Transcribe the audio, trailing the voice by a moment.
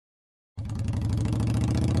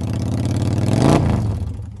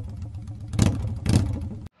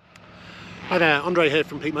Hi there, Andre here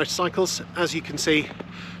from Peak Motorcycles. As you can see,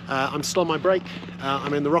 I'm still on my break.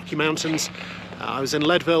 I'm in the Rocky Mountains. I was in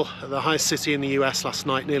Leadville, the highest city in the US last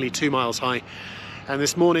night, nearly 2 miles high. And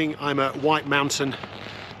this morning I'm at White Mountain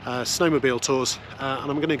Snowmobile Tours,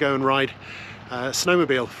 and I'm going to go and ride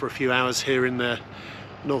snowmobile for a few hours here in the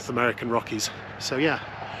North American Rockies. So yeah,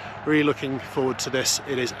 really looking forward to this.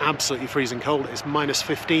 It is absolutely freezing cold. It's minus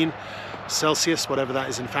 15 Celsius, whatever that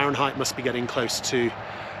is in Fahrenheit, must be getting close to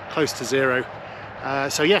zero.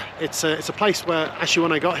 So yeah, it's a place where actually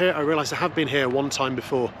when I got here I realized I have been here one time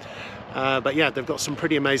before, but yeah, they've got some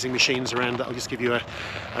pretty amazing machines around that I'll just give you a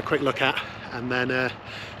quick look at, and then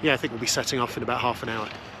yeah, I think we'll be setting off in about half an hour.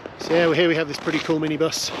 So yeah, here we have this pretty cool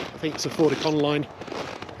minibus. I think it's a Ford Econoline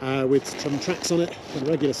with some tracks on it, a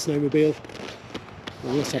regular snowmobile.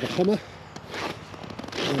 We also have a Hummer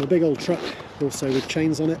and a big old truck also with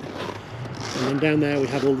chains on it, and then down there we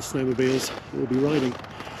have all the snowmobiles we'll be riding.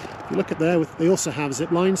 If you look at there, they also have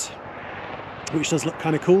zip lines, which does look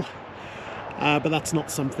kind of cool, but that's not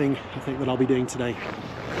something I think that I'll be doing today.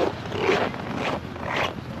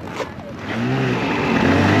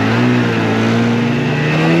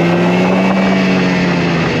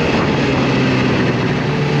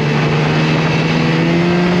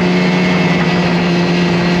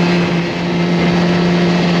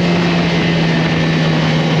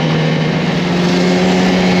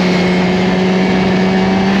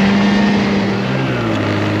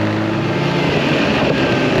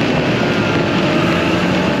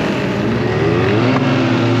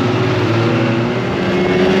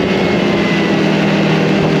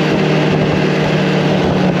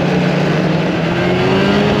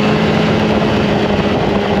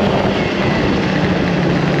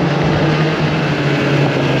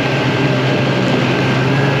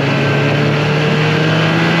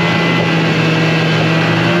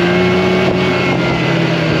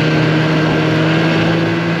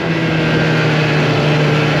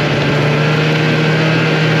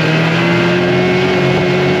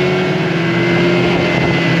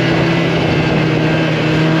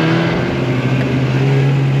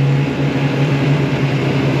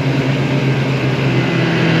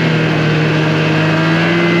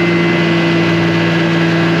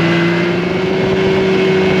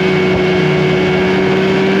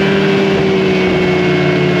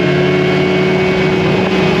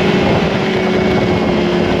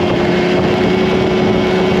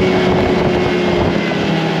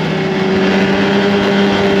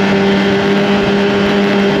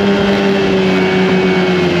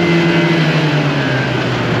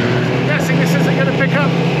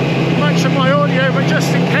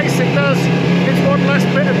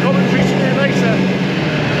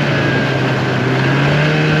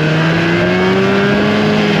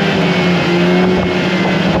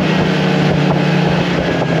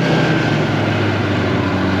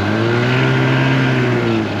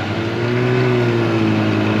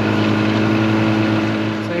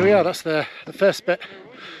 That's the first bit.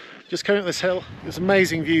 Just coming up this hill, there's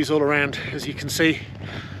amazing views all around, as you can see.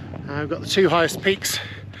 I've got the two highest peaks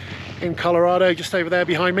in Colorado just over there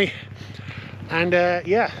behind me, and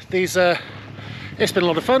yeah, it's been a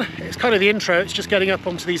lot of fun. It's kind of the intro. It's just getting up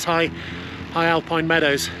onto these high alpine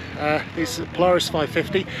meadows. This is Polaris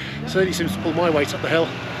 550, certainly seems to pull my weight up the hill,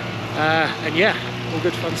 and yeah, all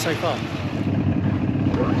good fun so far.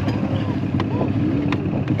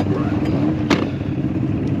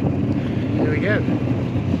 Here we go.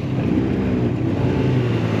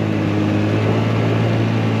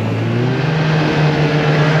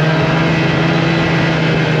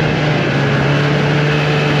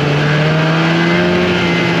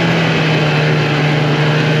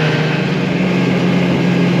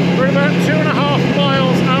 We're about 2.5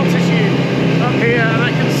 miles altitude up here, and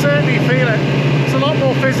I can certainly feel it. It's a lot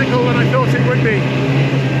more physical than I thought it would be,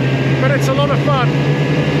 but it's a lot of fun.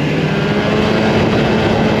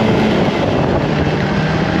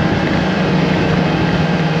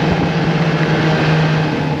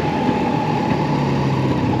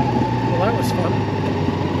 Fun.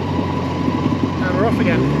 And we're off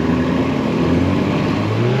again.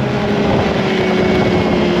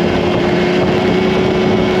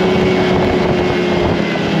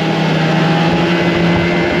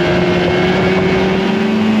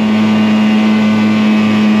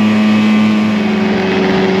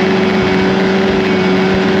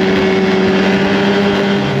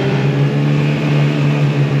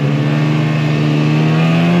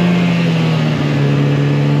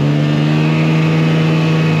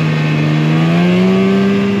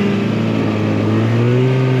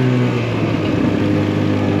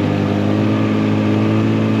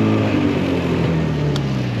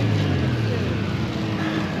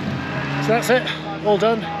 that's it, all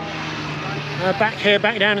done. Back here,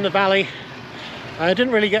 back down in the valley. I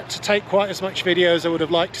didn't really get to take quite as much video as I would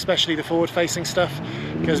have liked, especially the forward-facing stuff,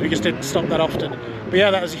 because we just didn't stop that often. But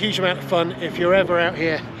yeah, that was a huge amount of fun. If you're ever out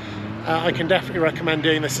here, I can definitely recommend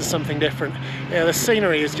doing this as something different. Yeah, the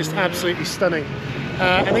scenery is just absolutely stunning.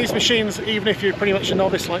 And these machines, even if you're pretty much a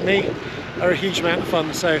novice like me, are a huge amount of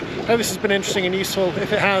fun. So I hope this has been interesting and useful.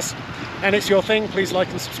 If it has, and it's your thing, please like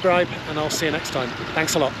and subscribe, and I'll see you next time.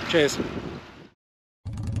 Thanks a lot. Cheers.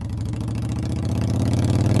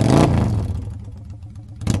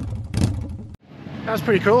 That was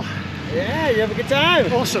pretty cool. Yeah, you have a good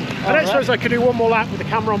time. Awesome. I don't suppose I could do one more lap with the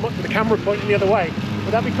camera on, with the camera pointing the other way.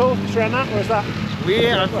 Would that be cool? Just around that, or is that?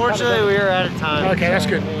 Unfortunately, we are out of time. Okay, that's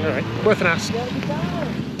good. All right, worth an ask.